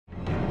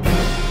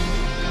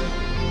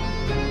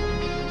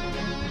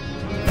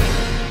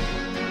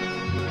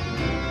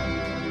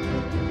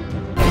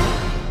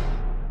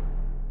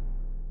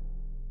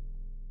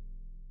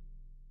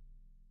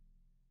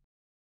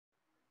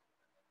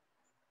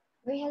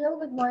Okay, hello,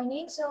 good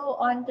morning. So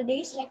on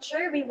today's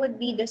lecture, we would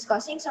be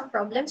discussing some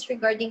problems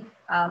regarding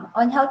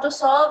on how to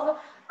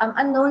solve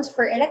unknowns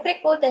for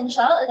electric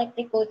potential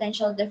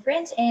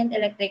difference, and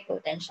electric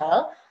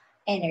potential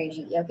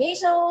energy. Okay,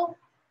 so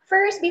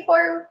first,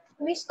 before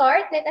we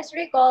start, let us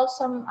recall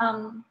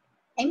some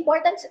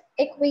important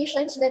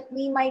equations that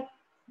we might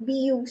be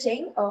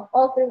using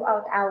all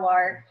throughout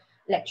our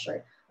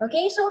lecture.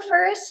 Okay, so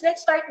first,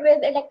 let's start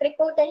with electric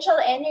potential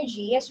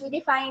energy. As we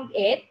defined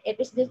it,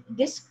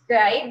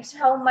 describes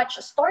how much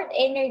stored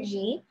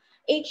energy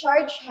a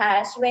charge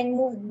has when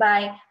moved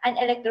by an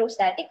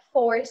electrostatic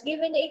force,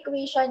 given the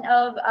equation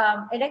of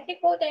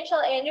electric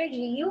potential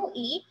energy,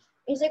 UE,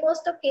 is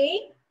equals to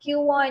K,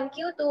 Q1,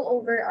 Q2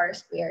 over R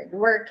squared,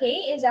 where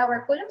K is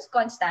our Coulomb's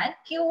constant,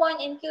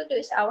 Q1 and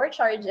Q2 is our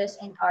charges,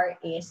 and R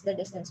is the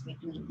distance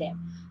between them.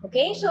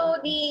 Okay, so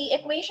the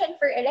equation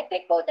for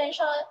electric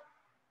potential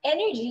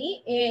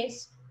energy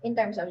is in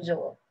terms of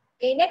joule.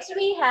 Okay, next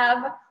we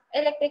have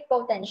electric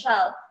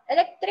potential.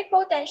 Electric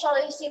potential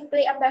is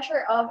simply a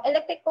measure of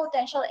electric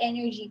potential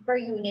energy per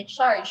unit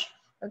charge.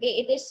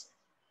 Okay, it is,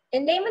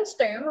 in layman's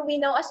term, we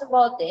know as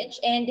voltage,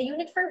 and the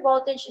unit for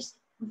voltage is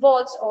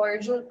volts or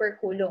joule per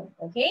coulomb.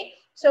 Okay,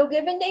 so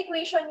given the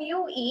equation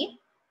UE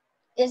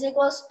is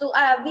equals to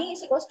V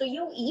is equals to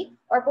UE,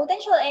 or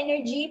potential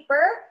energy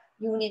per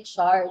unit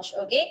charge.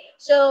 Okay,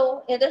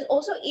 so it is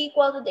also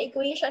equal to the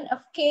equation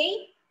of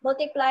K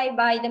multiplied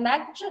by the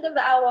magnitude of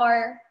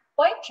our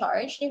point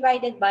charge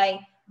divided by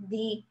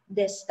the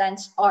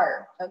distance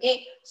R.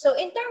 Okay, so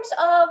in terms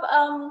of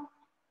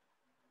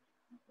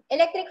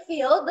electric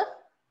field,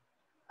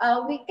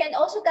 we can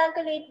also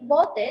calculate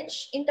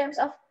voltage in terms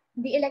of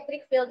the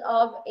electric field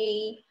of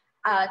a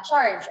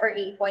charge or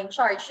a point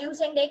charge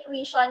using the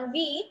equation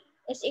V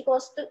is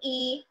equals to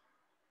E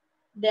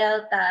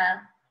delta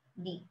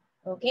D.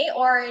 Okay,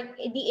 or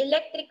the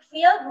electric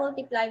field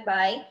multiplied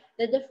by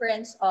the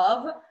difference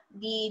of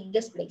the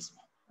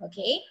displacement.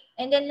 Okay,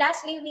 and then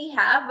lastly, we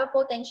have a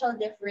potential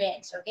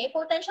difference. Okay,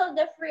 potential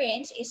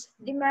difference is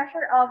the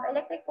measure of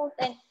electric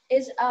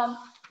is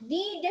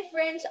the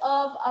difference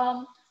of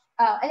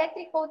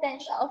electric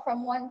potential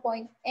from one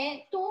point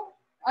to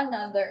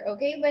another.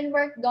 Okay, when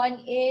work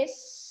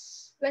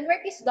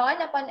is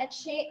done upon a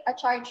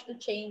charge to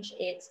change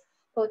its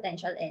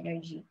potential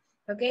energy.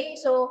 Okay,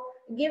 so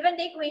given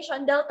the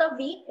equation, delta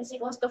V is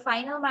equals to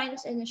final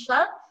minus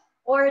initial,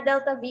 or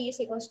delta V is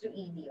equals to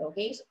ED.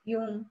 Okay, so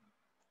yung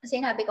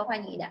sinabi ko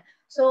kanina.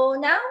 So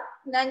now,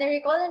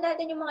 na-recall na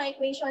natin yung mga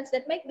equations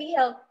that might be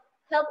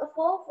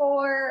helpful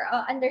for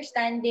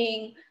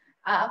understanding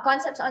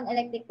concepts on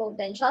electric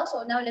potential.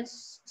 So now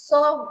let's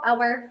solve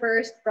our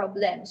first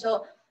problem.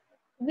 So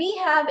we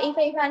have a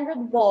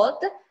 500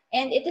 volt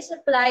and it is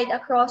applied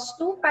across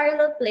two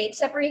parallel plates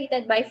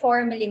separated by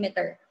 4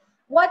 millimeter.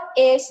 What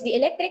is the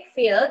electric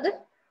field?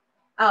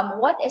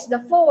 What is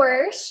the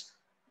force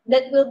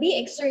that will be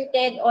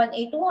exerted on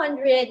a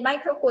 200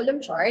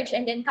 microcoulomb charge,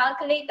 and then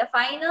calculate the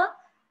final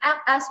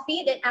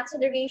speed and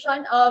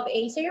acceleration of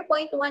a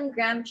 0.1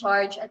 gram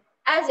charge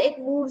as it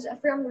moves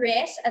from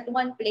rest at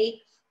one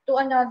plate to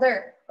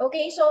another.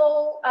 Okay,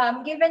 so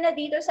given na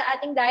dito sa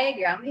ating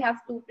diagram, we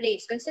have two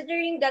plates.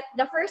 Considering that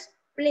the first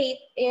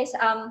plate is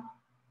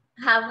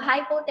have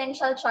high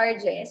potential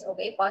charges,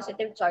 okay,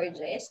 positive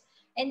charges,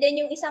 and then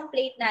yung isang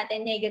plate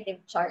natin,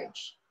 negative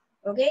charge.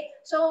 Okay,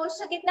 so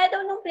sa gitna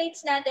daw ng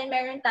plates natin,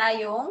 meron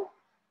tayong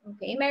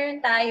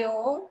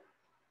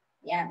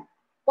yan,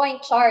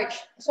 point charge.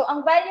 So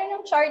ang value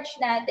ng charge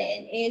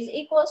natin is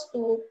equals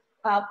to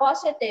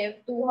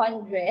positive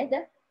 200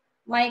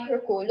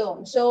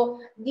 microcoulomb.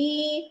 So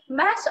the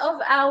mass of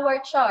our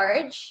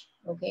charge,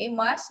 okay,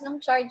 mass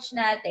ng charge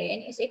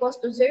natin is equals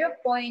to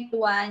 0.1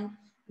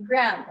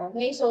 gram.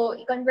 Okay, so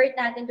i-convert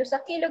natin to sa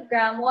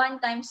kilogram,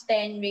 1 times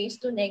 10 raised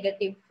to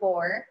negative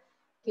 4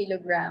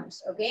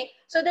 kilograms. Okay,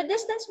 so the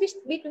distance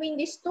between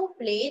these two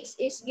plates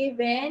is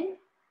given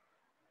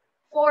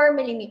 4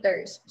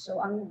 millimeters. So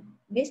ang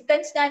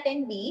distance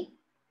natin B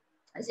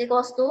is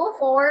equals to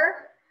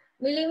 4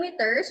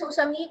 millimeters. So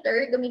sa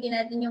meter, gamitin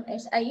natin yung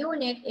SI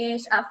unit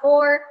is 4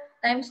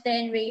 times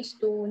 10 raised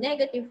to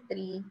negative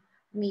 3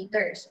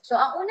 meters. So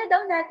ang una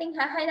daw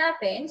nating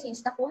hahanapin,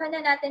 since nakuha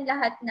na natin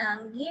lahat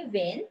ng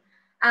given,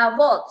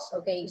 volts.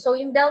 Okay, so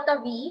yung delta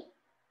V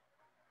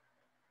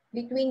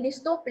between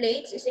these two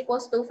plates is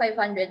equals to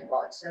 500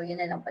 volts. So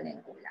yun na lang pala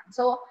yung kulang.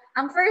 So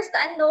ang first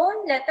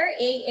unknown, letter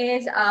A,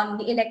 is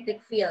the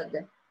electric field.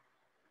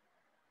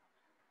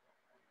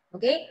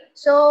 Okay,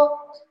 so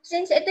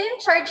since ito yung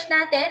charge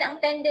natin,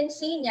 ang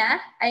tendency niya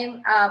ay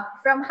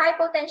from high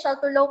potential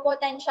to low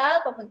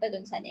potential, papunta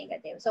dun sa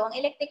negative. So ang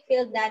electric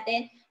field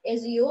natin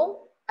is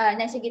yung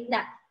nasa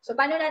gitna. So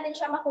paano natin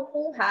siya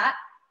makukuha?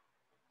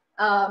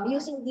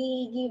 Using the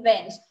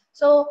givens.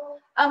 So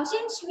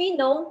since we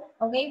know,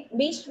 okay,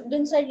 based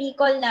dun sa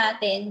recall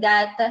natin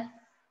that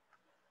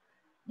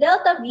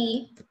delta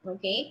V,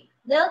 okay,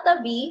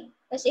 delta V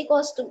is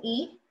equals to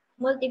E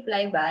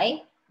multiplied by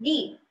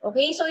D.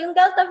 Okay, so yung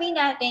delta V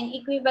natin,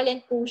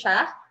 equivalent po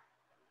siya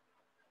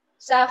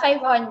sa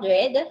 500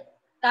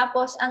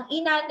 Tapos, ang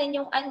E natin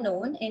yung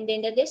unknown, and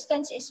then the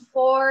distance is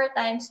 4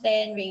 times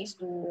 10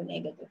 raised to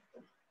negative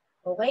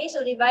 2. Okay, so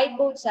divide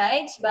both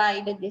sides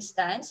by the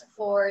distance,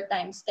 4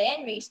 times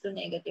 10 raised to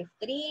negative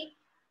 3,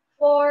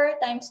 4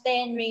 times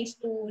 10 raised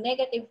to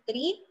negative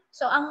 3.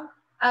 So, ang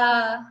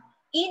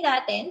E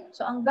natin,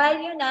 so ang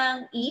value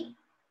ng E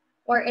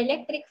or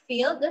electric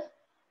field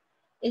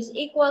is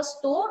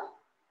equals to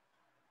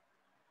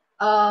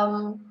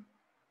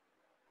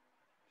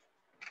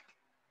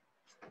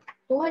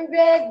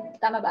 200,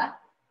 tama ba?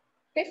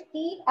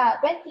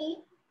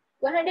 125,000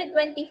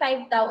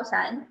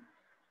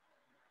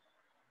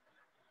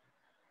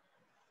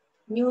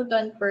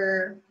 Newton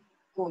per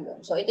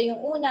coulomb. So, ito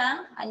yung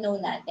unang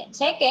unknown natin.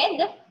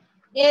 Second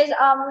is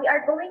we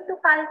are going to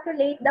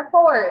calculate the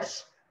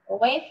force.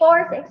 Okay,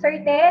 force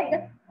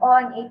exerted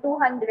on a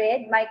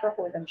 200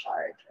 microcoulomb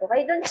charge.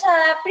 Okay, dun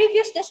sa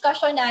previous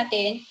discussion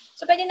natin,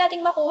 so pwede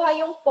nating makuha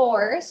yung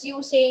force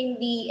using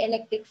the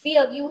electric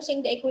field,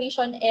 using the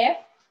equation F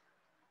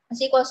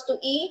is equals to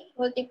E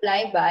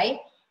multiplied by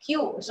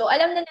Q. So,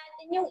 alam na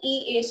natin yung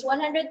E is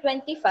 125,000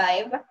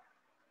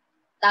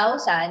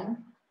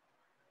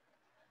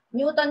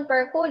 Newton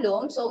per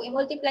coulomb. So,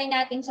 i-multiply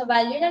natin sa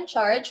value ng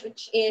charge,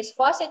 which is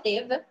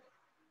positive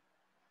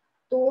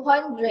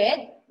 200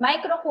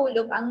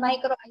 microcoulomb. Ang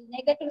micro ay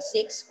negative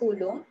 6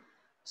 coulomb.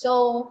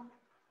 So,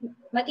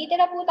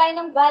 matitira po tayo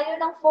ng value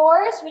ng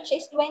force, which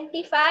is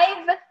 25.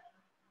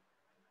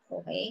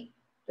 Okay,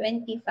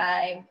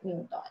 25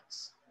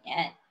 newtons.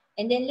 Yan.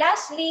 And then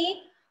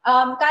lastly,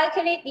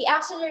 calculate the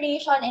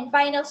acceleration and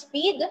final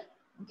speed,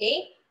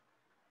 okay,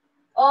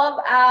 of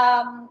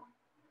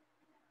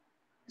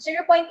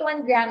 0.1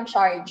 gram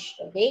charge,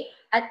 okay,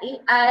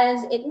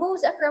 as it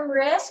moves from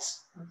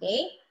rest,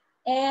 okay,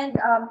 and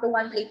to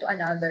one plate to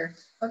another.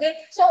 Okay,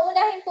 so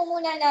unahin po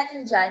muna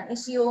natin dyan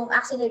is yung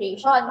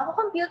acceleration.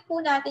 Makakompute po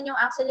natin yung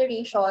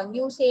acceleration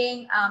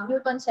using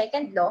Newton's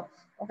second law.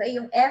 Okay,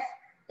 yung F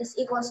is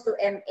equals to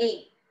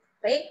ma.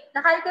 Okay,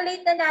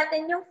 nakalculate na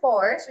natin yung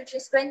force, which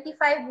is 25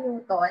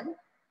 Newton.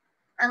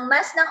 Ang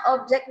mass ng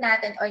object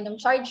natin or ng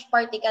charged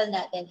particle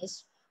natin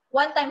is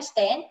 1 times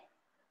 10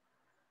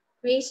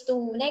 raised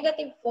to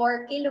negative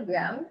 4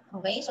 kilogram.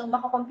 Okay, so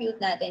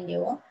makakompute natin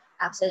yung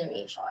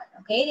acceleration.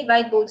 Okay,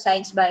 divide both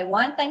sides by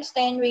 1 times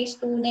 10 raised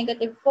to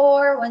negative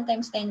 4, 1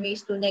 times 10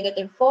 raised to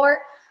negative 4.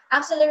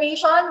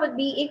 Acceleration would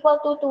be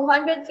equal to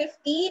 250,000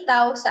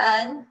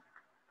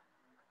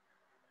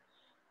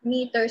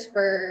 meters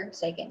per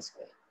second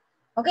squared.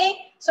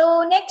 Okay,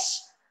 so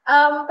next,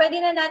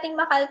 pwede na nating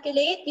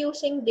makalculate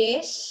using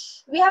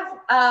this. We have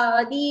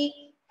the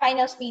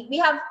final speed. We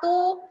have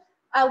two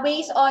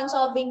ways on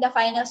solving the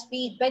final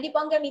speed. Pwede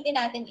po ang gamitin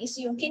natin is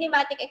yung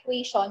kinematic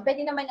equation.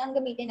 Pwede naman ang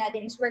gamitin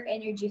natin is work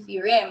energy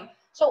theorem.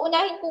 So,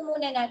 unahin po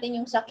muna natin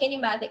yung sa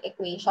kinematic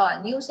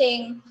equation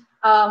using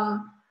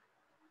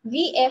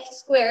Vf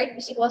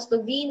squared is equals to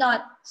V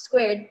naught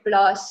squared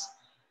plus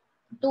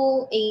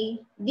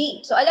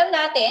 2AD. So, alam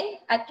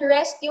natin, at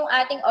rest yung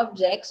ating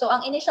object. So,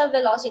 ang initial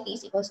velocity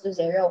is equals to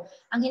 0.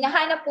 Ang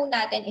hinahanap po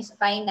natin is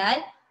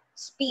final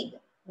speed.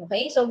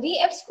 Okay? So,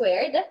 Vf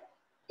squared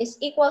is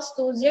equals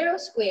to 0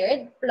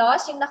 squared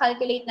plus yung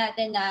na-calculate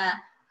natin na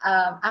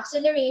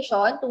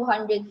acceleration,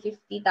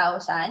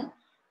 250,000.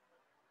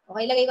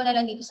 Okay, lagay ko na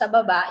lang dito sa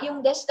baba.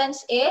 Yung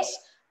distance is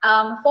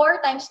 4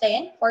 times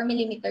 10, 4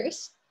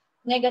 millimeters,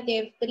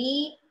 negative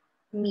 3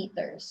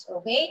 meters.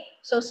 Okay?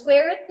 So,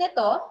 square root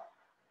nito,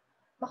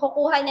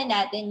 makukuha na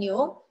natin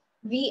yung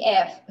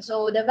Vf.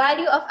 So, the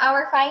value of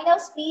our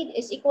final speed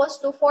is equals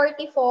to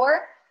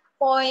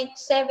 44.72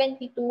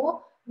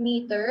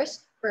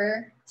 meters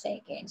per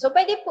second. So,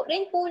 pwede po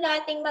rin po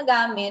nating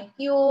magamit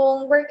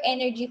yung work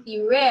energy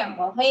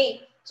theorem.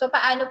 Okay? So,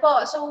 paano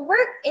po? So,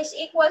 work is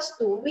equals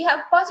to, we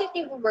have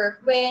positive work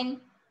when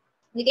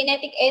the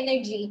kinetic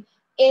energy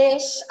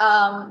is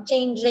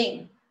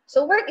changing.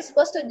 So, work is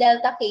equals to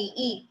delta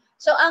Ke.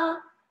 So, ang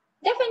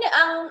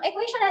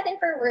equation natin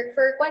for work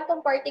for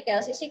quantum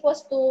particles is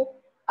equals to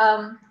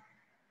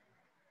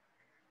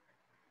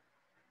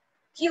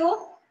Q,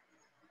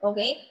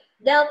 okay,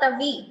 delta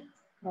V.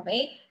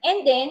 Okay?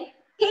 And then,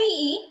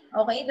 Ke,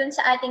 okay, dun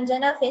sa ating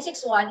general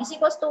physics 1 is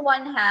equals to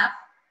 1/2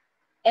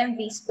 mv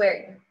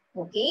squared.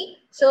 Okay?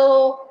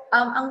 So,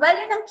 ang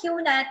value ng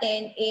Q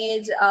natin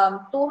is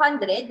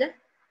 200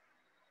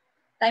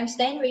 times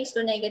 10 raised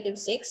to negative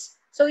 6.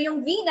 So,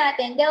 yung V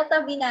natin,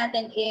 delta V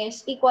natin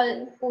is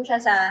equal po siya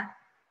sa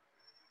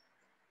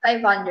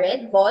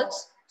 500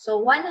 volts.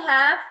 So,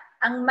 1/2,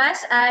 ang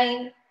mass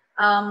ay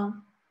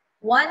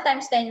 1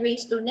 times 10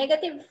 raised to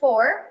negative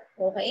 4.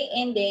 Okay?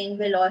 And then,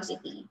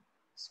 velocity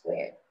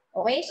squared.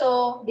 Okay,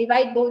 so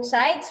divide both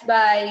sides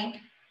by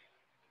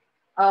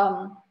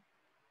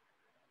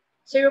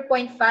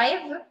 0.5.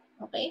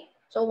 Okay,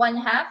 so 1/2.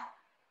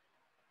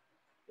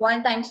 1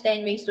 times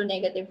 10 raised to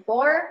negative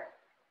 4.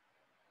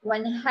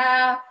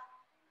 1/2.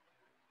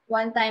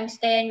 1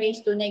 times 10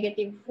 raised to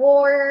negative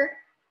 4.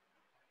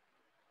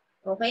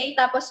 Okay,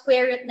 tapos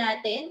square root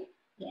natin.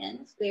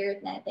 Yan, square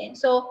root natin.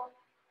 So,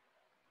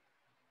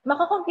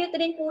 makakompute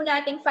rin po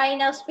natin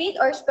final speed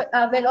or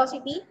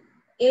velocity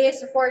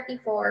is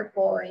 44.72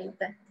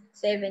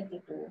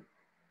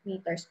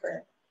 meters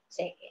per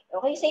second.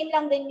 Okay, same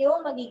lang din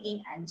yung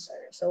magiging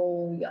answer.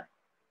 So, yun.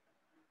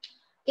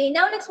 Okay,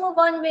 now let's move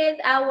on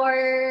with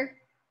our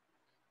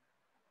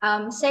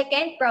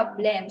second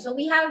problem. So,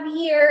 we have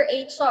here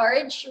a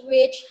charge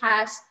which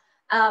has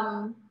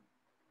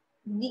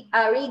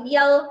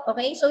radial,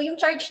 okay? So, yung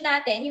charge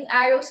natin, yung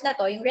arrows na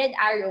to, yung red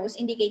arrows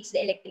indicates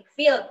the electric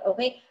field,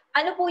 okay?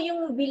 Ano po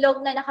yung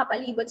bilog na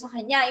nakapalibot sa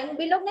kanya? Yung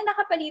bilog na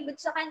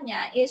nakapalibot sa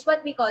kanya is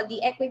what we call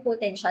the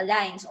equipotential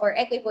lines or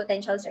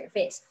equipotential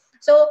surface.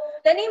 So,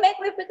 the name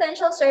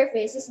equipotential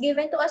surface is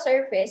given to a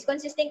surface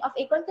consisting of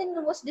a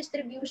continuous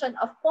distribution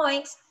of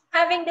points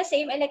having the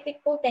same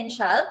electric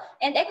potential,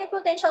 and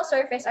equipotential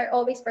surface are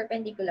always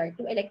perpendicular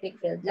to electric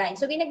field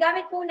lines. So,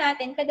 ginagamit po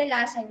natin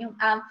kadalasan yung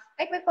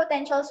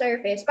equipotential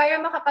surface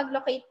para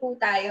makapag-locate po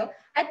tayo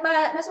at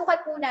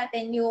masukat po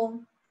natin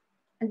yung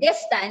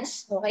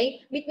distance,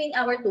 okay, between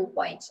our 2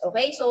 points.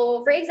 Okay,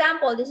 so for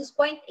example, this is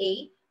point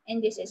A and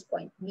this is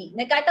point B.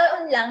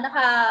 Nagkataon lang,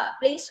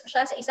 naka-place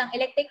siya sa isang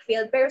electric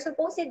field, pero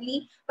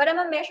supposedly, para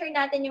ma-measure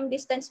natin yung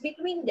distance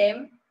between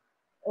them,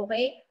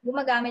 okay,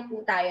 gumagamit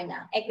po tayo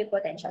ng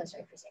equipotential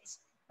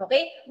surfaces.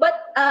 Okay,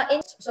 but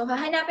so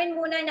hahanapin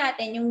muna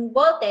natin yung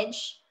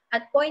voltage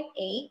at point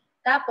A,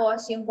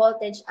 tapos yung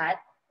voltage at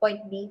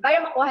point B,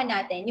 para makuha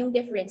natin yung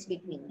difference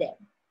between them.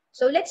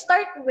 So let's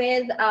start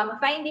with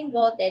finding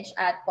voltage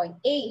at point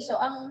A. So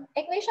ang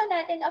equation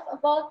natin of a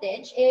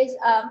voltage is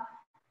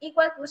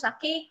equal to sa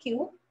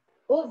KQ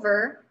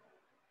over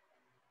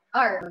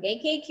R. Okay,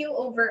 KQ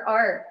over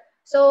R.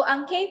 So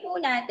ang K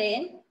po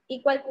natin,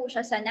 equal po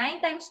siya sa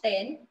 9 times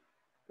 10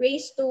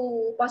 raised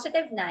to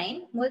positive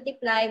 9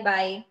 multiplied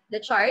by the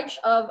charge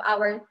of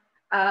our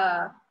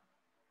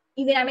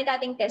ginamit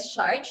nating test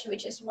charge,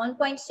 which is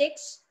 1.6.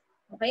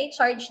 Okay,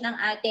 charge ng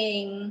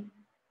ating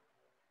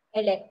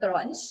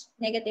electrons,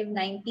 negative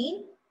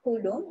 19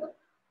 coulomb.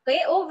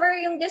 Okay, over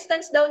yung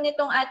distance daw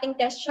nitong ating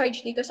test charge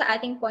dito sa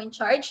ating point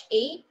charge,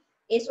 A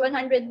is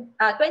 2.5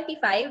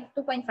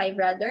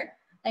 rather,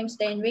 times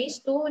 10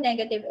 raised to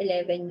negative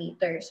 11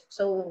 meters.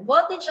 So,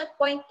 voltage at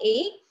point A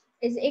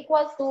is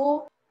equal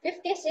to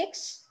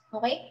 56,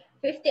 okay?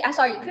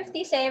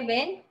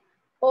 57.6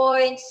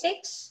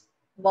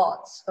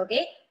 volts,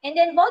 okay? And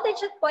then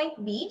voltage at point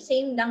B,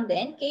 same lang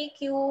din,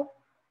 KQ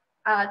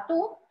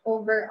 2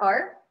 over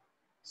R.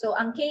 So,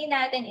 ang K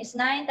natin is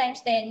 9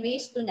 times 10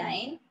 raised to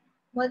 9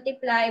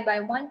 multiplied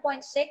by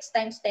 1.6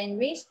 times 10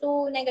 raised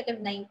to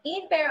negative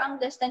 19. Pero ang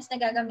distance na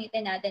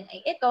gagamitin natin ay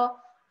ito,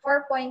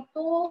 4.2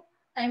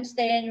 times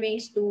 10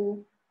 raised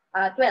to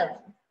 12.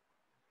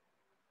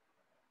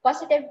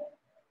 Positive,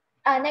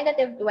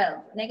 negative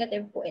 12.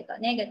 Negative po ito.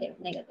 Negative.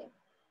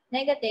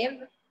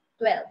 Negative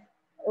 12.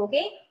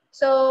 Okay?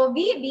 So,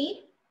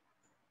 VB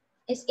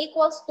is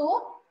equals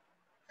to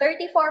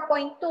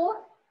 34.2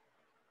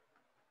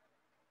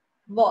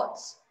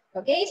 volts.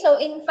 Okay, so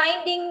in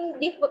finding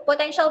the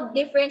potential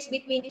difference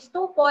between these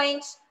 2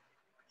 points,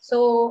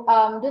 so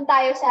dun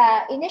tayo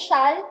sa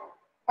initial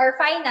or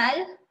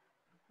final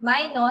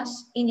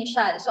minus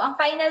initial. So ang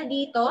final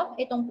dito,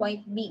 itong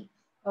point B.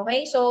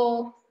 Okay,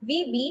 so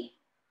VB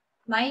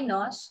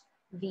minus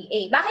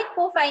VA. Bakit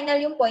po final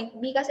yung point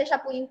B? Kasi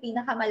siya po yung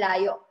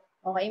pinakamalayo.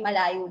 Okay,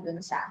 malayo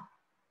dun sa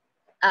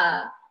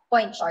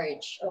point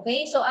charge.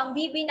 Okay, so ang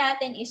VB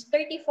natin is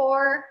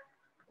 34.2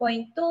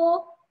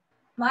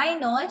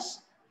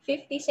 minus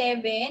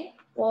 57.6.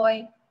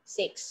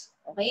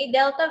 Okay,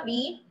 delta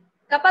V,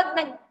 kapag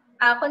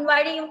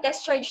kunwari yung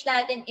test charge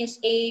natin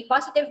is a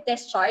positive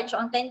test charge,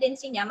 ang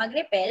tendency niya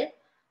mag-repel,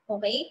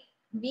 okay,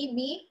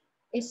 VB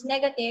is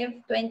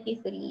negative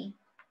 23.4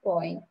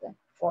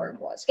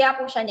 volts. Kaya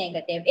po siya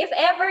negative. If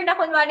ever na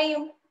kunwari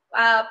yung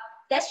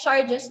test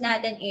charges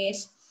natin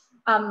is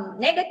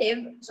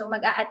negative, so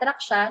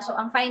mag-a-attract siya, so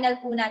ang final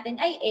po natin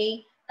ay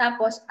A,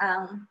 tapos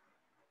ang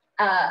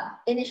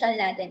initial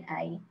natin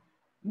ay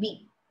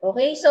B.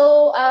 Okay,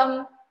 so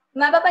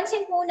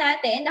mapapansin po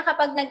natin na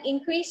kapag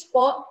nag-increase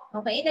po,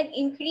 okay,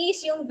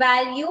 nag-increase yung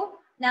value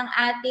ng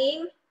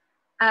ating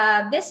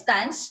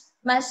distance,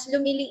 mas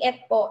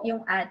lumiliit po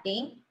yung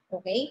ating,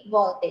 okay,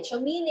 voltage.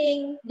 So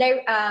meaning,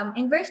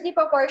 inversely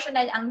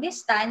proportional ang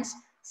distance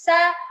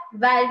sa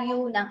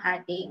value ng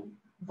ating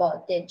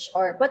voltage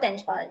or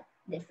potential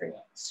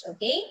difference.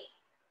 Okay?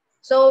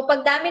 So,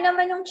 pagdami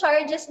naman ng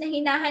charges na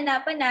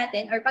hinahanapan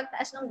natin or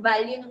pagtaas ng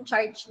value ng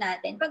charge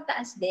natin,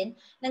 pagtaas din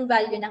ng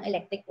value ng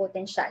electric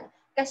potential.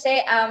 Kasi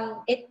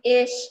it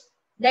is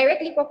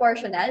directly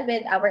proportional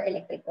with our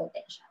electric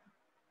potential.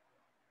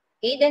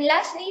 Okay, then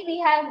lastly, we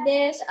have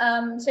this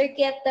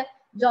circuit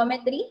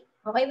geometry.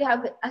 Okay, we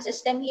have a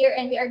system here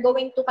and we are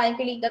going to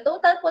calculate the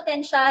total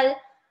potential,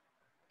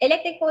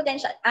 electric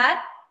potential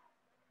at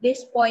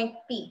this point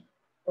P,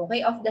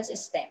 okay, of the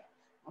system.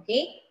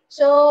 Okay?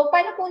 So,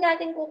 paano po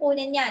natin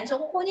kukunin yan? So,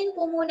 kukunin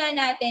po muna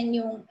natin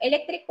yung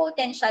electric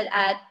potential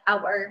at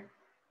our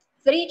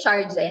 3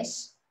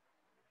 charges.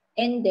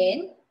 And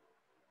then,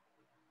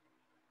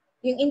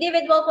 yung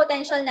individual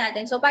potential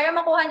natin. So, para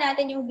makuha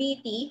natin yung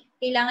VT,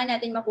 kailangan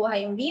natin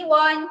makuha yung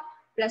V1,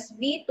 plus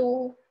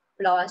V2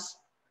 plus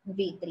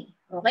V3.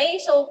 Okay?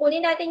 So,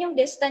 kunin natin yung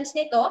distance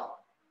nito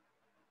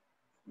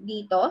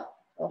dito.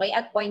 Okay?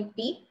 At point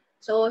P.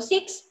 So,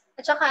 6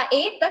 at saka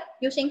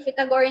 8, using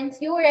Pythagorean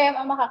theorem,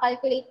 ang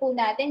makakalculate po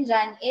natin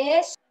dyan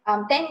is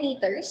 10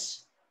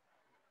 meters.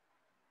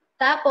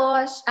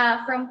 Tapos,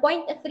 from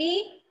point 3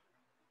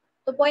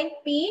 to point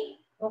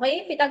P,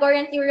 okay,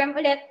 Pythagorean theorem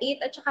ulit,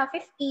 8 at saka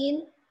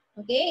 15,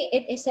 okay,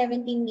 it is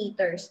 17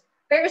 meters.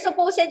 Pero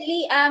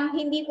supposedly,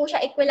 hindi po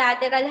siya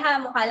equilateral ha,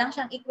 mukha lang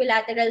siyang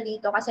equilateral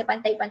dito kasi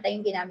pantay-pantay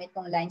yung ginamit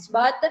kong lines.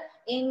 But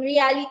in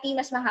reality,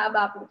 mas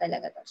mahaba po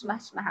talaga to.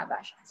 Mas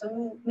mahaba siya.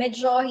 So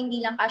medyo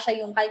hindi lang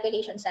kasya yung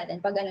calculations natin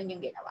pag ganun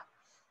yung ginawa.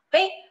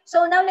 Okay,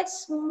 so now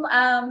let's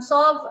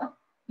solve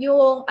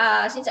yung,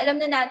 since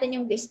alam na natin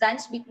yung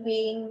distance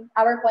between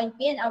our point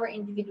P and our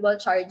individual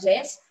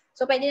charges,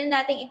 so pwede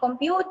na natin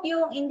i-compute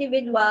yung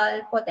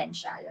individual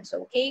potential.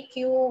 So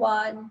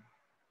KQ1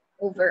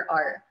 over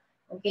R.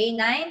 Okay,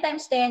 9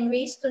 times 10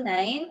 raised to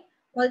 9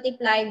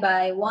 multiplied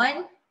by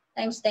 1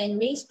 times 10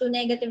 raised to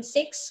negative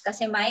 6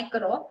 kasi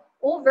micro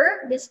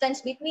over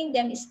distance between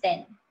them is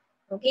 10.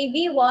 Okay,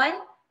 V1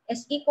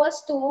 is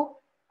equals to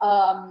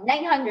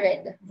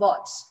 900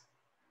 volts.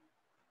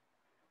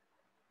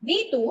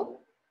 V2,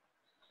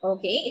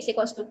 okay, is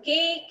equals to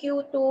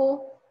KQ2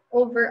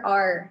 over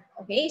R.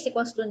 Okay, is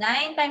equals to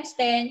 9 times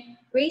 10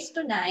 raised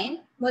to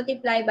 9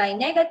 multiplied by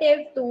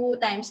negative 2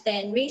 times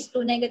 10 raised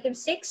to negative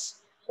 6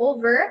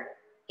 over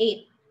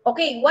 8.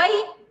 Okay,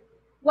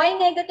 why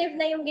negative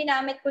na yung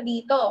ginamit ko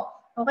dito?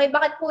 Okay,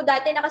 bakit po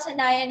dati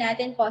nakasanayan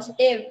natin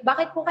positive?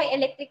 Bakit po kay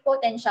electric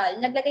potential,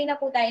 naglagay na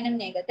po tayo ng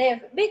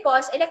negative?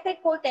 Because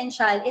electric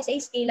potential is a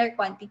scalar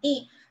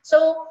quantity.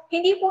 So,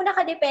 hindi po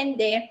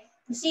nakadepende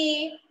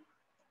si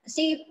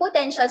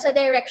potential sa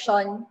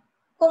direction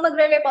kung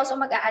magre-repulse o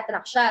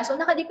mag-a-attract siya. So,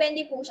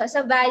 nakadepende po siya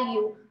sa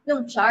value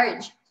ng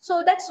charge.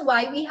 So, that's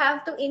why we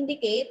have to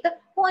indicate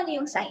kung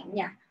ano yung sign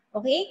niya.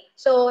 Okay?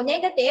 So,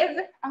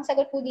 negative, ang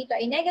sagot po dito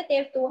ay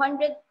negative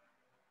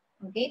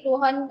 200, okay,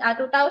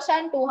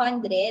 2,250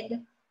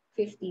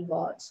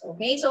 volts.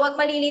 Okay? So, wag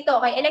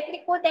malilito. Okay?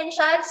 Electric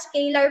potential,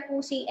 scalar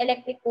po si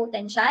electric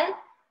potential.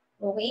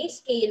 Okay?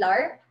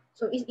 Scalar.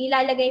 So,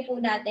 ilalagay po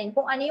natin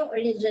kung ano yung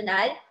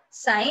original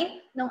sign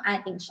ng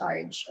ating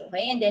charge.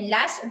 Okay? And then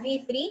last,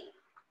 V3,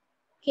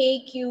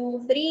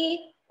 KQ3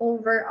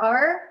 over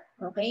R.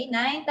 Okay,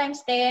 9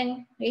 times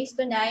 10 raised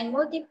to 9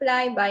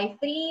 multiplied by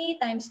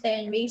 3 times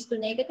 10 raised to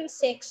negative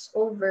 6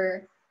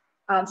 over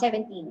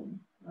 17.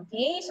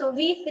 Okay, so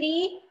V3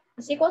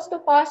 is equals to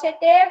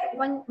positive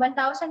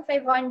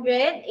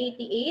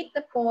 1,588.2353.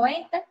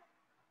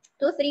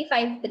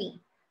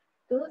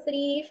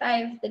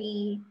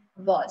 2353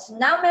 volts.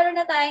 Now,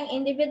 meron na tayong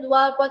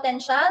individual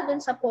potential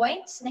dun sa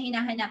points na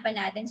hinahanapan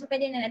natin. So,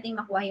 pwede na natin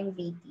makuha yung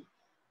VT.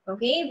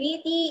 Okay,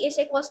 VT is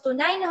equals to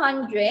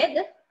 900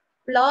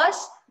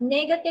 plus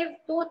negative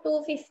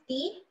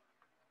 2,250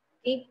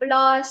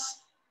 plus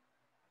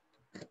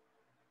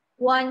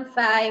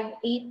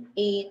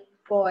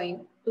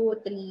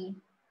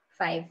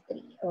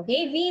 1,588.2353.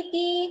 Okay, VT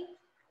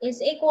is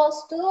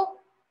equals to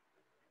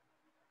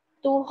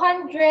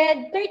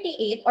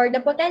 238, or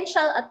the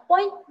potential at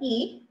point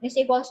P is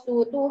equals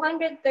to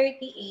 238,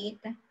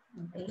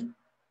 okay,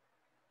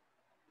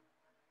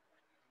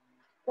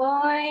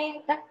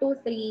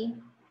 0.2353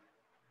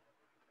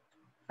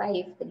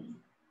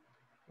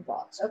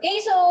 volts.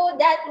 Okay, so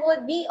that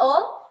would be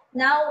all.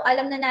 Now,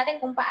 alam na natin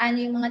kung paano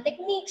yung mga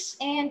techniques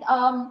and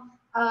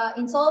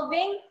in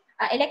solving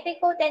electric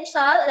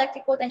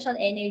potential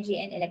energy,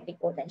 and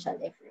electric potential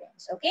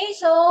difference. Okay,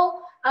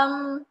 so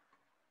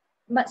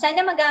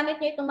sana magamit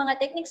nyo itong mga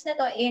techniques na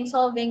to in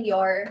solving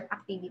your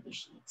activity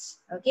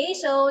sheets. Okay,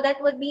 so that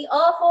would be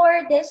all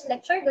for this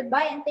lecture.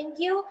 Goodbye and thank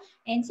you,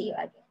 and see you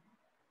again.